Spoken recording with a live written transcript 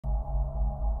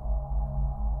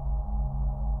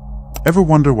Ever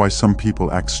wonder why some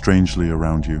people act strangely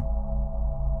around you?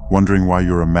 Wondering why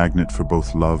you're a magnet for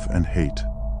both love and hate?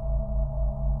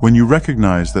 When you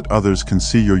recognize that others can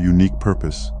see your unique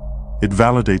purpose, it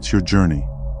validates your journey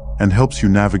and helps you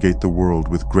navigate the world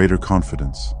with greater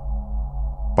confidence.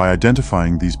 By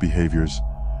identifying these behaviors,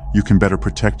 you can better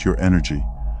protect your energy,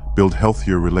 build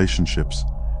healthier relationships,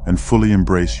 and fully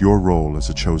embrace your role as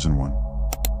a chosen one.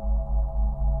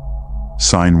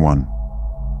 Sign 1.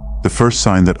 The first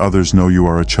sign that others know you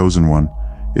are a chosen one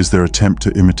is their attempt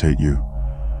to imitate you.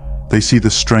 They see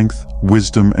the strength,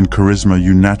 wisdom, and charisma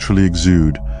you naturally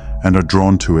exude and are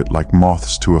drawn to it like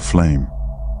moths to a flame.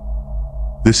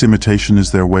 This imitation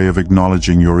is their way of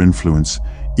acknowledging your influence,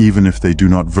 even if they do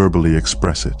not verbally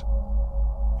express it.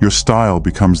 Your style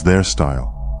becomes their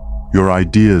style, your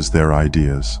ideas their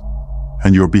ideas,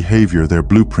 and your behavior their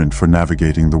blueprint for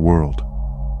navigating the world.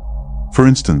 For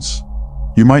instance,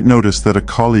 you might notice that a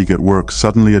colleague at work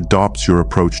suddenly adopts your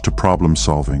approach to problem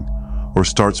solving or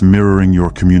starts mirroring your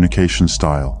communication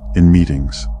style in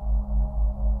meetings.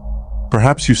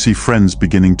 Perhaps you see friends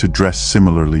beginning to dress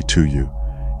similarly to you,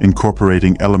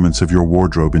 incorporating elements of your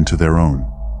wardrobe into their own.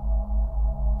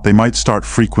 They might start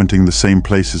frequenting the same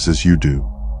places as you do,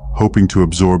 hoping to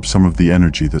absorb some of the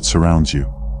energy that surrounds you.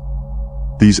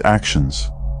 These actions,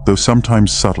 though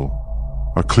sometimes subtle,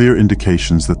 are clear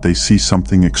indications that they see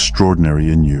something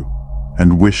extraordinary in you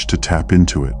and wish to tap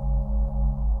into it.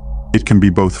 It can be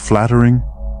both flattering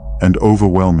and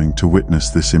overwhelming to witness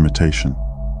this imitation.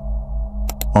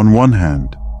 On one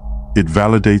hand, it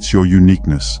validates your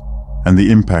uniqueness and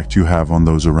the impact you have on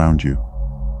those around you.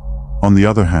 On the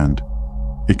other hand,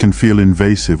 it can feel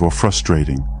invasive or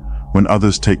frustrating when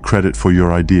others take credit for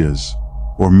your ideas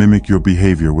or mimic your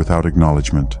behavior without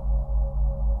acknowledgement.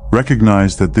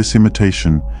 Recognize that this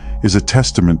imitation is a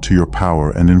testament to your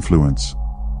power and influence.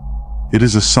 It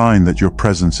is a sign that your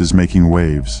presence is making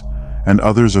waves, and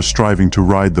others are striving to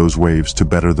ride those waves to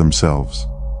better themselves.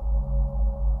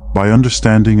 By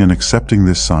understanding and accepting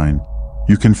this sign,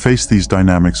 you can face these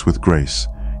dynamics with grace,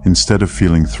 instead of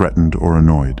feeling threatened or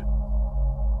annoyed.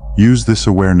 Use this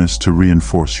awareness to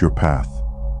reinforce your path.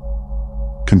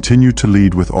 Continue to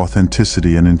lead with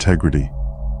authenticity and integrity,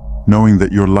 knowing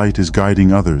that your light is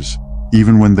guiding others,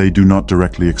 even when they do not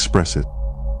directly express it.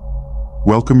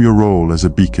 Welcome your role as a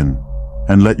beacon,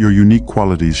 and let your unique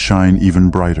qualities shine even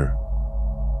brighter.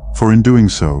 For in doing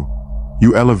so,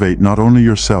 you elevate not only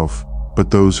yourself, but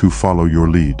those who follow your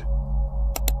lead.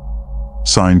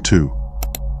 Sign 2.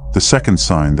 The second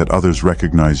sign that others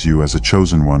recognize you as a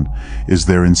chosen one is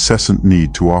their incessant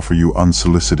need to offer you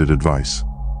unsolicited advice.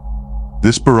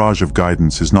 This barrage of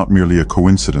guidance is not merely a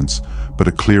coincidence, but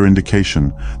a clear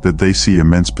indication that they see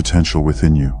immense potential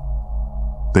within you.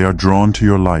 They are drawn to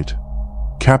your light,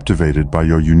 captivated by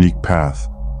your unique path,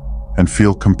 and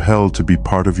feel compelled to be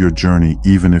part of your journey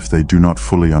even if they do not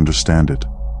fully understand it.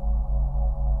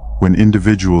 When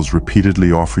individuals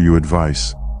repeatedly offer you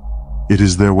advice, it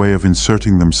is their way of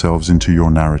inserting themselves into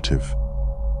your narrative.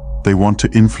 They want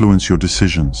to influence your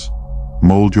decisions,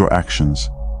 mold your actions,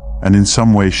 and in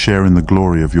some way share in the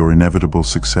glory of your inevitable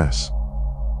success.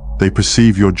 They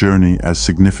perceive your journey as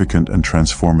significant and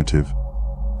transformative,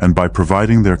 and by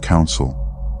providing their counsel,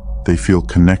 they feel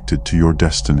connected to your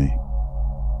destiny.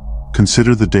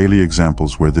 Consider the daily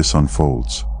examples where this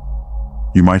unfolds.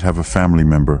 You might have a family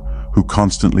member who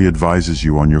constantly advises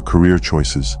you on your career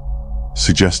choices,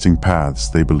 suggesting paths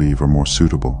they believe are more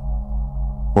suitable.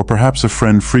 Or perhaps a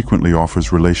friend frequently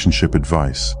offers relationship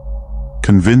advice,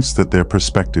 convinced that their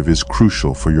perspective is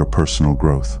crucial for your personal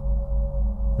growth.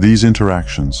 These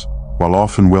interactions, while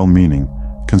often well-meaning,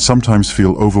 can sometimes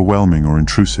feel overwhelming or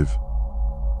intrusive.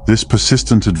 This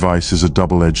persistent advice is a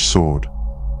double-edged sword.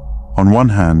 On one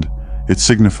hand, it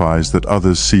signifies that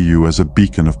others see you as a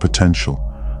beacon of potential,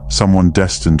 someone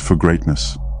destined for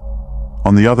greatness.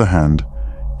 On the other hand,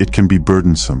 it can be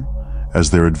burdensome, as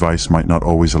their advice might not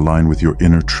always align with your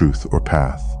inner truth or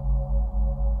path.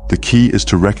 The key is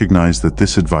to recognize that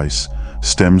this advice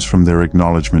stems from their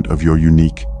acknowledgement of your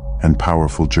unique and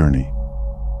powerful journey.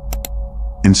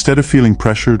 Instead of feeling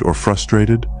pressured or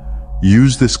frustrated,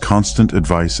 use this constant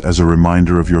advice as a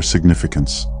reminder of your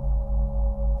significance.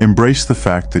 Embrace the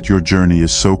fact that your journey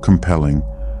is so compelling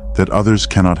that others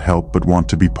cannot help but want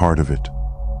to be part of it.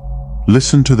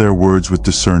 Listen to their words with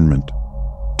discernment,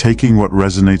 taking what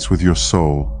resonates with your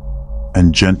soul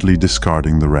and gently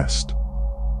discarding the rest.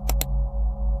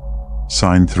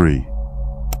 Sign 3.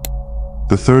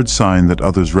 The third sign that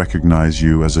others recognize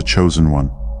you as a chosen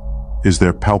one is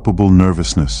their palpable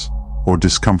nervousness or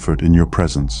discomfort in your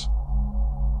presence.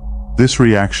 This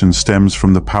reaction stems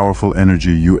from the powerful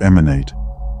energy you emanate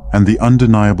and the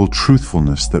undeniable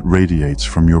truthfulness that radiates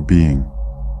from your being.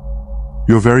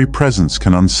 Your very presence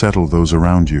can unsettle those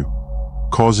around you,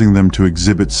 causing them to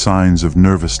exhibit signs of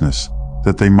nervousness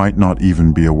that they might not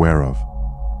even be aware of.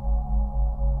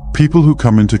 People who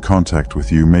come into contact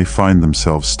with you may find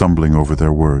themselves stumbling over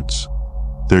their words,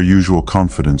 their usual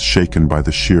confidence shaken by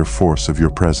the sheer force of your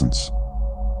presence.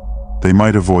 They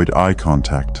might avoid eye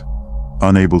contact,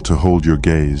 unable to hold your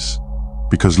gaze,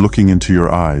 because looking into your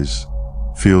eyes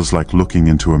feels like looking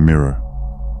into a mirror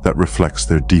that reflects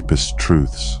their deepest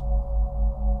truths.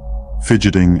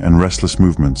 Fidgeting and restless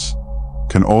movements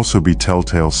can also be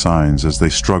telltale signs as they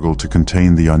struggle to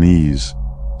contain the unease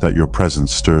that your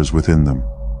presence stirs within them.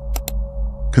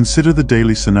 Consider the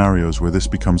daily scenarios where this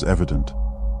becomes evident.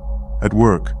 At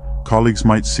work, colleagues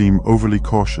might seem overly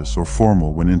cautious or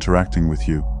formal when interacting with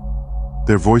you,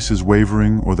 their voices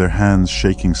wavering or their hands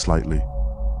shaking slightly.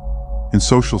 In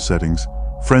social settings,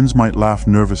 friends might laugh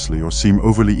nervously or seem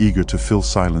overly eager to fill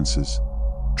silences,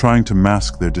 trying to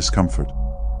mask their discomfort.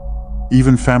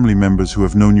 Even family members who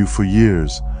have known you for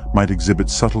years might exhibit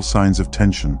subtle signs of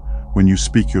tension when you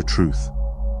speak your truth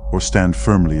or stand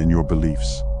firmly in your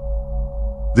beliefs.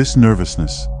 This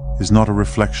nervousness is not a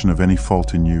reflection of any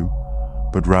fault in you,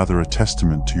 but rather a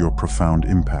testament to your profound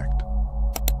impact.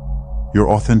 Your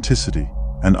authenticity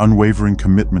and unwavering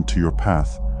commitment to your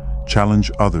path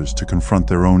challenge others to confront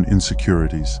their own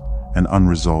insecurities and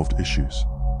unresolved issues.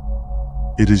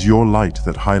 It is your light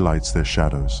that highlights their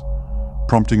shadows,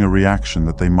 prompting a reaction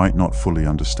that they might not fully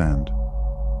understand.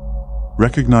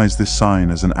 Recognize this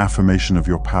sign as an affirmation of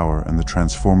your power and the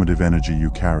transformative energy you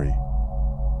carry.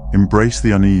 Embrace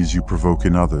the unease you provoke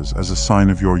in others as a sign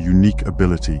of your unique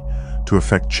ability to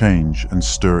effect change and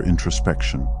stir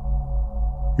introspection.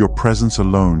 Your presence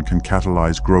alone can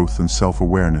catalyze growth and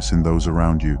self-awareness in those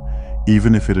around you,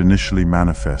 even if it initially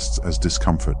manifests as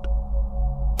discomfort.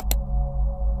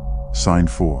 Sign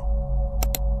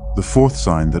 4. The fourth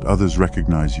sign that others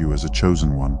recognize you as a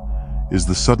chosen one is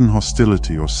the sudden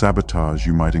hostility or sabotage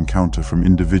you might encounter from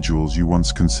individuals you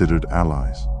once considered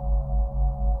allies.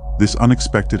 This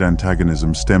unexpected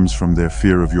antagonism stems from their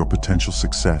fear of your potential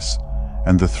success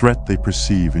and the threat they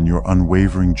perceive in your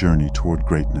unwavering journey toward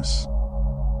greatness.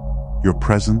 Your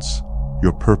presence,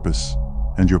 your purpose,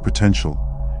 and your potential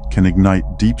can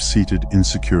ignite deep-seated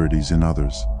insecurities in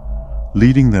others,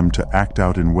 leading them to act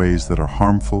out in ways that are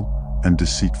harmful and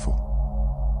deceitful.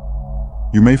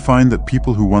 You may find that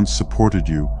people who once supported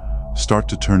you start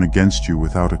to turn against you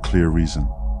without a clear reason.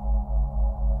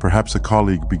 Perhaps a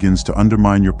colleague begins to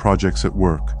undermine your projects at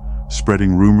work,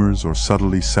 spreading rumors or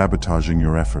subtly sabotaging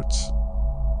your efforts.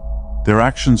 Their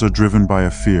actions are driven by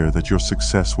a fear that your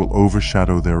success will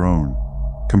overshadow their own,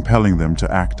 compelling them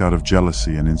to act out of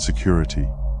jealousy and insecurity.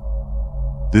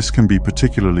 This can be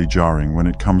particularly jarring when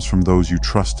it comes from those you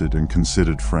trusted and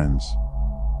considered friends.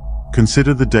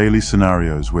 Consider the daily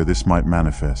scenarios where this might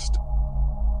manifest.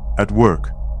 At work,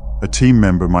 a team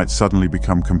member might suddenly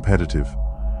become competitive,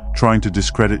 trying to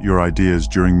discredit your ideas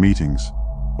during meetings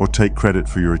or take credit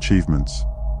for your achievements.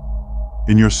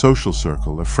 In your social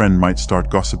circle, a friend might start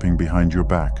gossiping behind your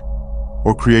back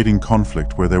or creating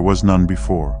conflict where there was none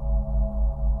before.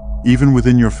 Even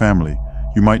within your family,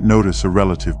 you might notice a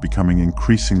relative becoming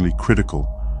increasingly critical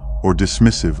or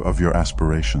dismissive of your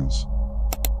aspirations.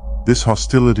 This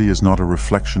hostility is not a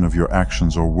reflection of your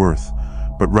actions or worth,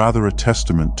 but rather a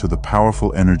testament to the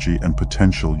powerful energy and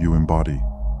potential you embody.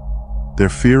 Their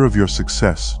fear of your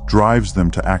success drives them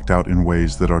to act out in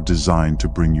ways that are designed to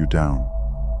bring you down.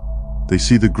 They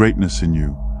see the greatness in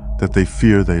you that they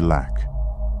fear they lack,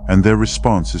 and their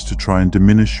response is to try and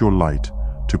diminish your light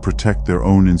to protect their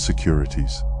own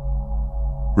insecurities.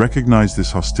 Recognize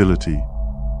this hostility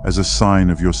as a sign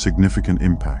of your significant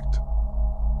impact.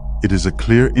 It is a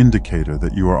clear indicator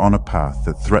that you are on a path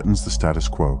that threatens the status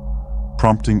quo,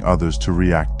 prompting others to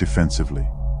react defensively.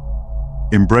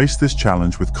 Embrace this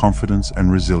challenge with confidence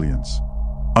and resilience,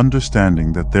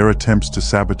 understanding that their attempts to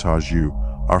sabotage you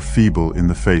are feeble in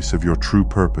the face of your true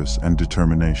purpose and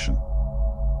determination.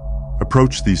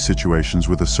 Approach these situations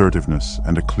with assertiveness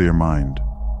and a clear mind.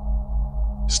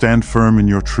 Stand firm in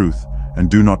your truth and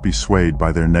do not be swayed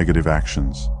by their negative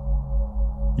actions.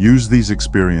 Use these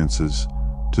experiences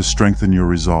to strengthen your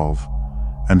resolve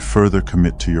and further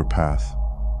commit to your path.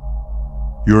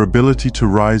 Your ability to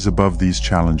rise above these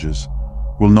challenges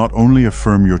will not only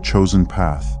affirm your chosen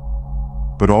path,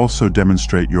 but also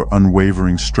demonstrate your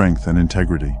unwavering strength and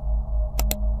integrity.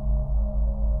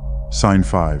 Sign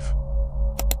 5.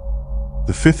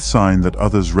 The fifth sign that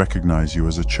others recognize you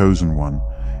as a chosen one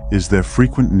is their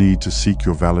frequent need to seek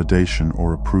your validation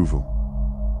or approval.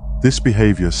 This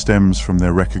behavior stems from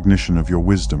their recognition of your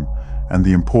wisdom and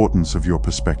the importance of your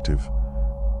perspective.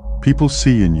 People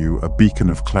see in you a beacon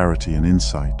of clarity and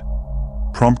insight,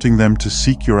 prompting them to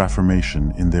seek your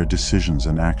affirmation in their decisions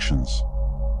and actions.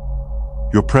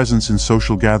 Your presence in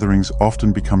social gatherings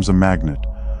often becomes a magnet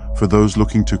for those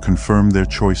looking to confirm their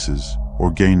choices or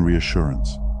gain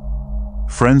reassurance.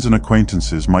 Friends and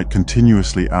acquaintances might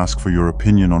continuously ask for your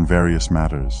opinion on various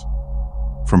matters,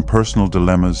 from personal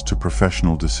dilemmas to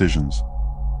professional decisions.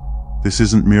 This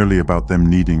isn't merely about them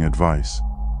needing advice.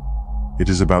 It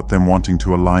is about them wanting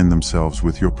to align themselves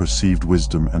with your perceived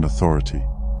wisdom and authority.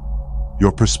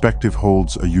 Your perspective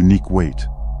holds a unique weight,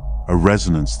 a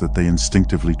resonance that they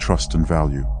instinctively trust and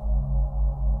value.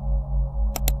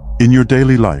 In your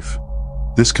daily life,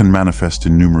 this can manifest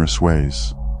in numerous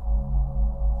ways.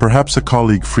 Perhaps a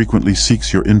colleague frequently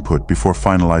seeks your input before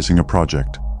finalizing a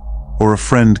project, or a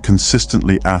friend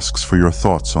consistently asks for your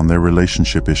thoughts on their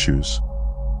relationship issues.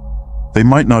 They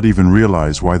might not even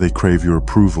realize why they crave your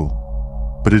approval,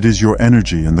 but it is your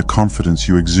energy and the confidence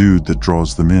you exude that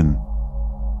draws them in.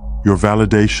 Your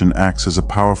validation acts as a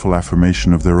powerful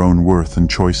affirmation of their own worth and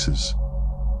choices,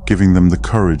 giving them the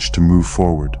courage to move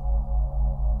forward.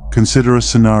 Consider a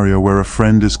scenario where a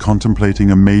friend is contemplating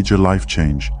a major life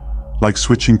change, like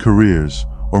switching careers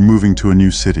or moving to a new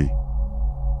city.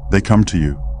 They come to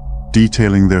you,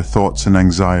 detailing their thoughts and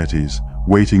anxieties,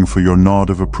 waiting for your nod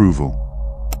of approval.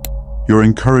 Your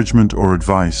encouragement or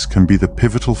advice can be the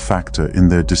pivotal factor in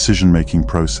their decision-making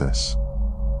process,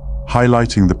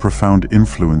 highlighting the profound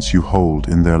influence you hold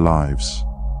in their lives.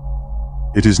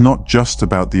 It is not just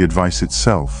about the advice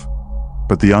itself,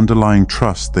 but the underlying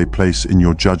trust they place in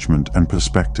your judgment and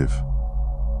perspective.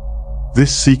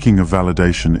 This seeking of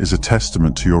validation is a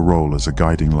testament to your role as a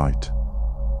guiding light.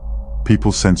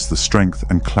 People sense the strength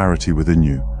and clarity within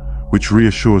you, which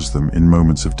reassures them in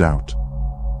moments of doubt.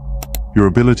 Your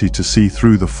ability to see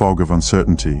through the fog of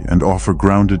uncertainty and offer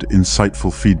grounded,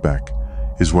 insightful feedback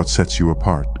is what sets you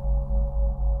apart.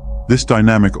 This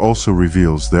dynamic also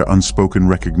reveals their unspoken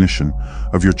recognition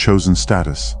of your chosen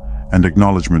status and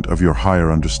acknowledgement of your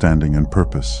higher understanding and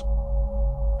purpose.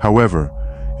 However,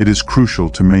 it is crucial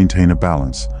to maintain a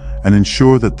balance and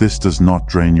ensure that this does not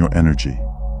drain your energy.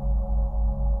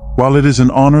 While it is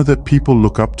an honor that people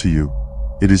look up to you,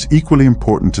 it is equally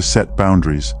important to set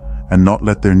boundaries and not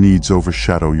let their needs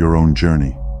overshadow your own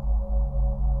journey.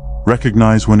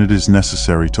 Recognize when it is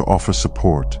necessary to offer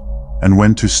support and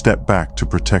when to step back to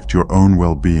protect your own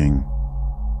well-being.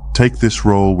 Take this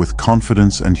role with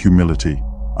confidence and humility,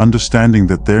 understanding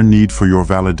that their need for your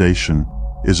validation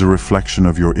is a reflection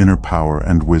of your inner power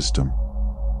and wisdom.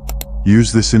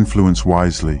 Use this influence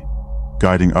wisely,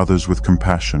 guiding others with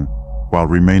compassion while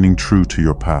remaining true to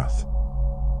your path.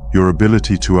 Your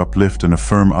ability to uplift and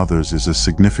affirm others is a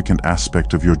significant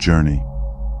aspect of your journey,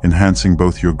 enhancing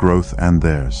both your growth and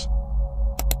theirs.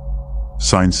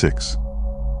 Sign 6.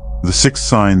 The sixth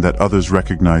sign that others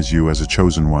recognize you as a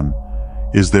chosen one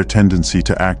is their tendency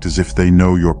to act as if they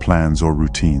know your plans or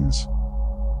routines.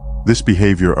 This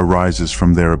behavior arises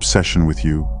from their obsession with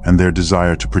you and their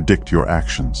desire to predict your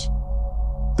actions.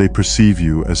 They perceive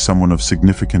you as someone of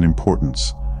significant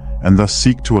importance and thus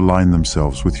seek to align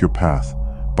themselves with your path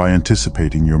by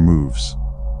anticipating your moves.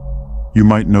 You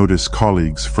might notice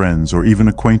colleagues, friends, or even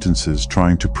acquaintances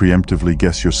trying to preemptively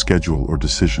guess your schedule or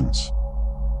decisions.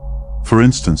 For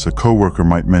instance, a coworker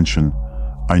might mention,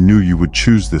 "I knew you would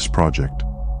choose this project,"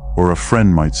 or a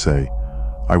friend might say,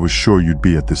 "I was sure you'd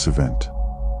be at this event."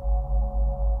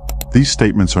 These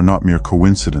statements are not mere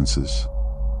coincidences.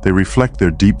 They reflect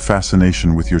their deep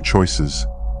fascination with your choices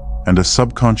and a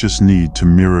subconscious need to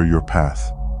mirror your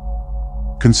path.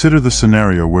 Consider the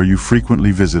scenario where you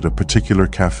frequently visit a particular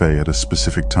cafe at a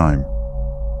specific time.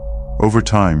 Over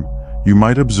time, you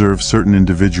might observe certain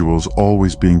individuals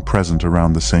always being present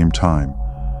around the same time,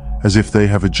 as if they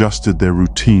have adjusted their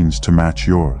routines to match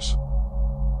yours.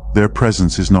 Their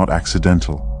presence is not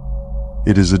accidental.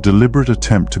 It is a deliberate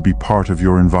attempt to be part of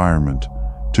your environment,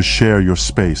 to share your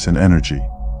space and energy.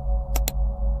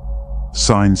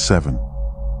 Sign 7.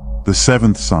 The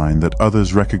seventh sign that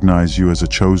others recognize you as a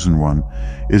chosen one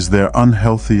is their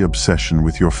unhealthy obsession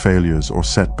with your failures or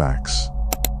setbacks.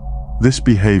 This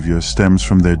behavior stems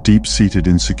from their deep-seated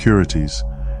insecurities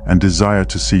and desire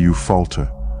to see you falter,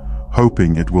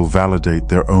 hoping it will validate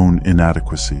their own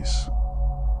inadequacies.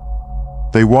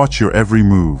 They watch your every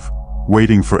move,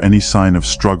 waiting for any sign of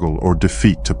struggle or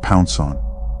defeat to pounce on.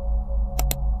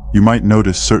 You might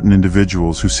notice certain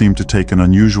individuals who seem to take an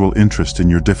unusual interest in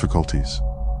your difficulties.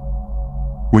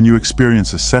 When you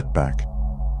experience a setback,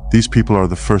 these people are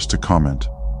the first to comment,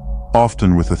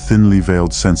 often with a thinly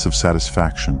veiled sense of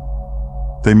satisfaction.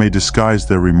 They may disguise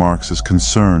their remarks as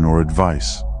concern or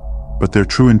advice, but their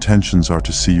true intentions are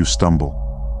to see you stumble.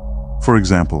 For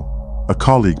example, a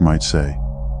colleague might say,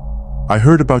 "I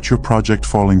heard about your project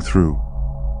falling through.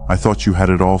 I thought you had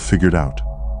it all figured out,"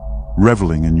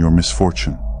 reveling in your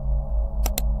misfortune.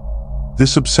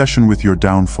 This obsession with your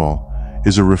downfall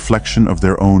is a reflection of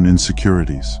their own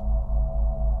insecurities.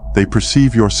 They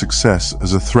perceive your success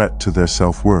as a threat to their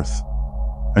self-worth,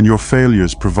 and your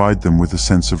failures provide them with a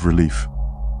sense of relief.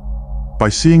 By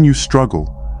seeing you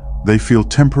struggle, they feel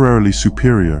temporarily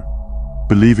superior,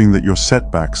 believing that your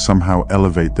setbacks somehow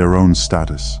elevate their own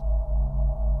status.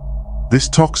 This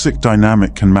toxic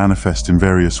dynamic can manifest in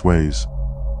various ways,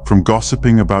 from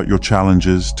gossiping about your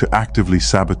challenges to actively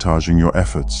sabotaging your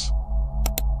efforts.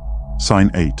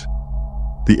 Sign 8.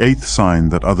 The eighth sign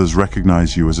that others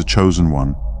recognize you as a chosen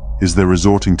one is their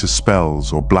resorting to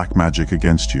spells or black magic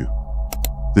against you.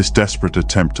 This desperate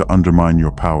attempt to undermine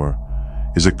your power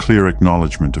is a clear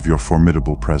acknowledgement of your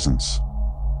formidable presence.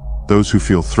 Those who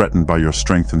feel threatened by your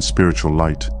strength and spiritual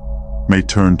light may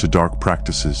turn to dark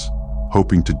practices,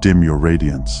 hoping to dim your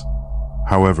radiance.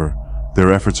 However,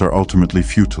 their efforts are ultimately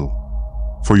futile,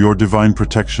 for your divine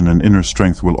protection and inner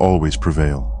strength will always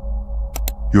prevail.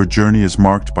 Your journey is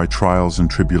marked by trials and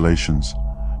tribulations,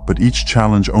 but each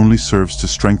challenge only serves to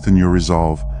strengthen your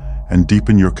resolve and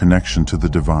deepen your connection to the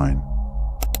divine.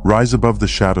 Rise above the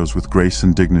shadows with grace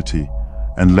and dignity,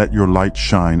 and let your light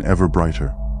shine ever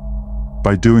brighter.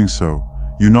 By doing so,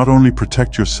 you not only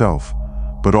protect yourself,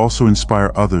 but also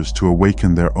inspire others to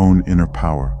awaken their own inner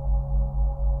power.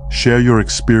 Share your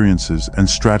experiences and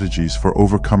strategies for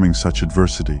overcoming such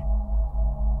adversity,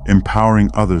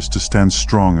 empowering others to stand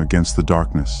strong against the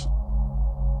darkness.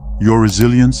 Your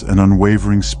resilience and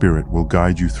unwavering spirit will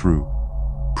guide you through,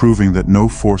 proving that no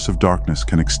force of darkness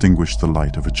can extinguish the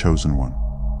light of a chosen one.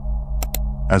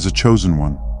 As a chosen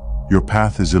one, your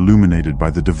path is illuminated by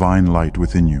the divine light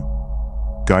within you,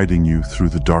 guiding you through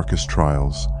the darkest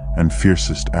trials and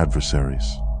fiercest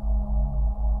adversaries.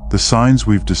 The signs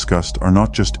we've discussed are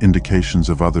not just indications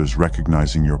of others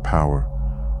recognizing your power,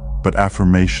 but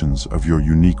affirmations of your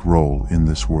unique role in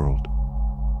this world.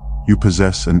 You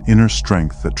possess an inner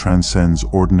strength that transcends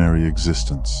ordinary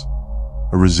existence,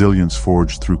 a resilience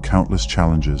forged through countless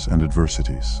challenges and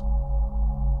adversities.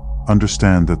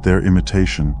 Understand that their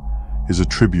imitation is a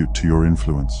tribute to your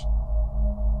influence.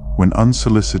 When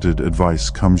unsolicited advice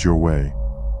comes your way,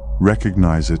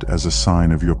 recognize it as a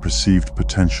sign of your perceived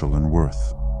potential and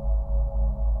worth.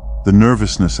 The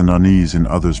nervousness and unease in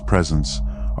others' presence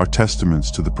are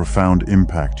testaments to the profound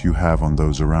impact you have on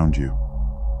those around you.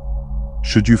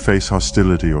 Should you face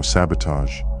hostility or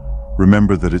sabotage,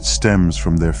 remember that it stems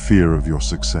from their fear of your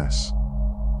success.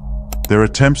 Their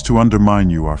attempts to undermine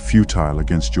you are futile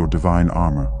against your divine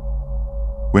armor.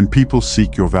 When people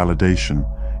seek your validation,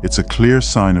 it's a clear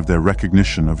sign of their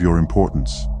recognition of your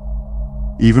importance.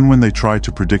 Even when they try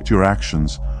to predict your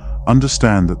actions,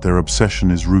 understand that their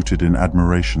obsession is rooted in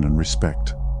admiration and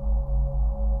respect.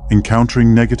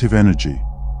 Encountering negative energy,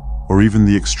 or even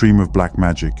the extreme of black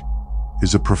magic,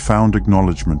 is a profound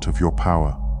acknowledgement of your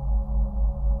power.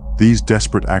 These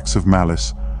desperate acts of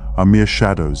malice are mere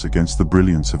shadows against the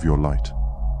brilliance of your light.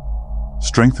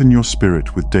 Strengthen your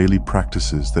spirit with daily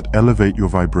practices that elevate your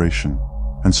vibration,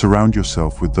 and surround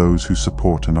yourself with those who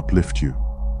support and uplift you.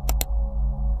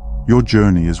 Your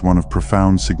journey is one of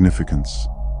profound significance.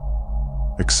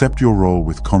 Accept your role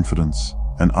with confidence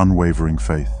and unwavering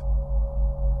faith.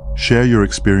 Share your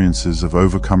experiences of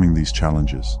overcoming these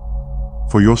challenges,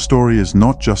 for your story is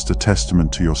not just a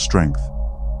testament to your strength,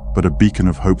 but a beacon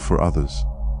of hope for others.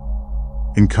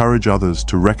 Encourage others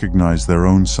to recognize their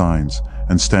own signs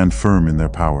and stand firm in their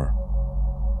power.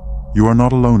 You are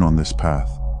not alone on this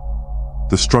path.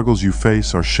 The struggles you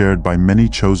face are shared by many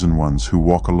chosen ones who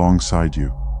walk alongside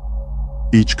you,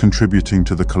 each contributing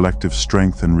to the collective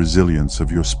strength and resilience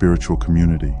of your spiritual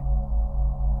community.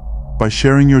 By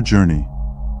sharing your journey,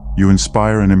 you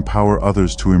inspire and empower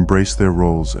others to embrace their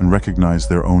roles and recognize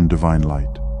their own divine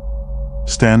light.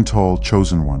 Stand tall,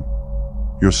 chosen one.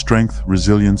 Your strength,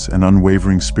 resilience, and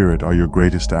unwavering spirit are your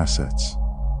greatest assets.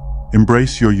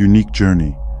 Embrace your unique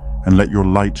journey and let your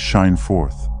light shine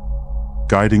forth,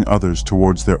 guiding others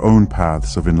towards their own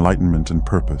paths of enlightenment and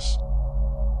purpose.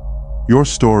 Your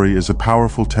story is a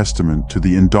powerful testament to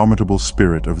the indomitable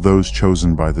spirit of those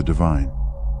chosen by the divine.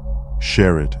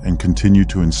 Share it and continue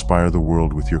to inspire the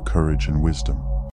world with your courage and wisdom.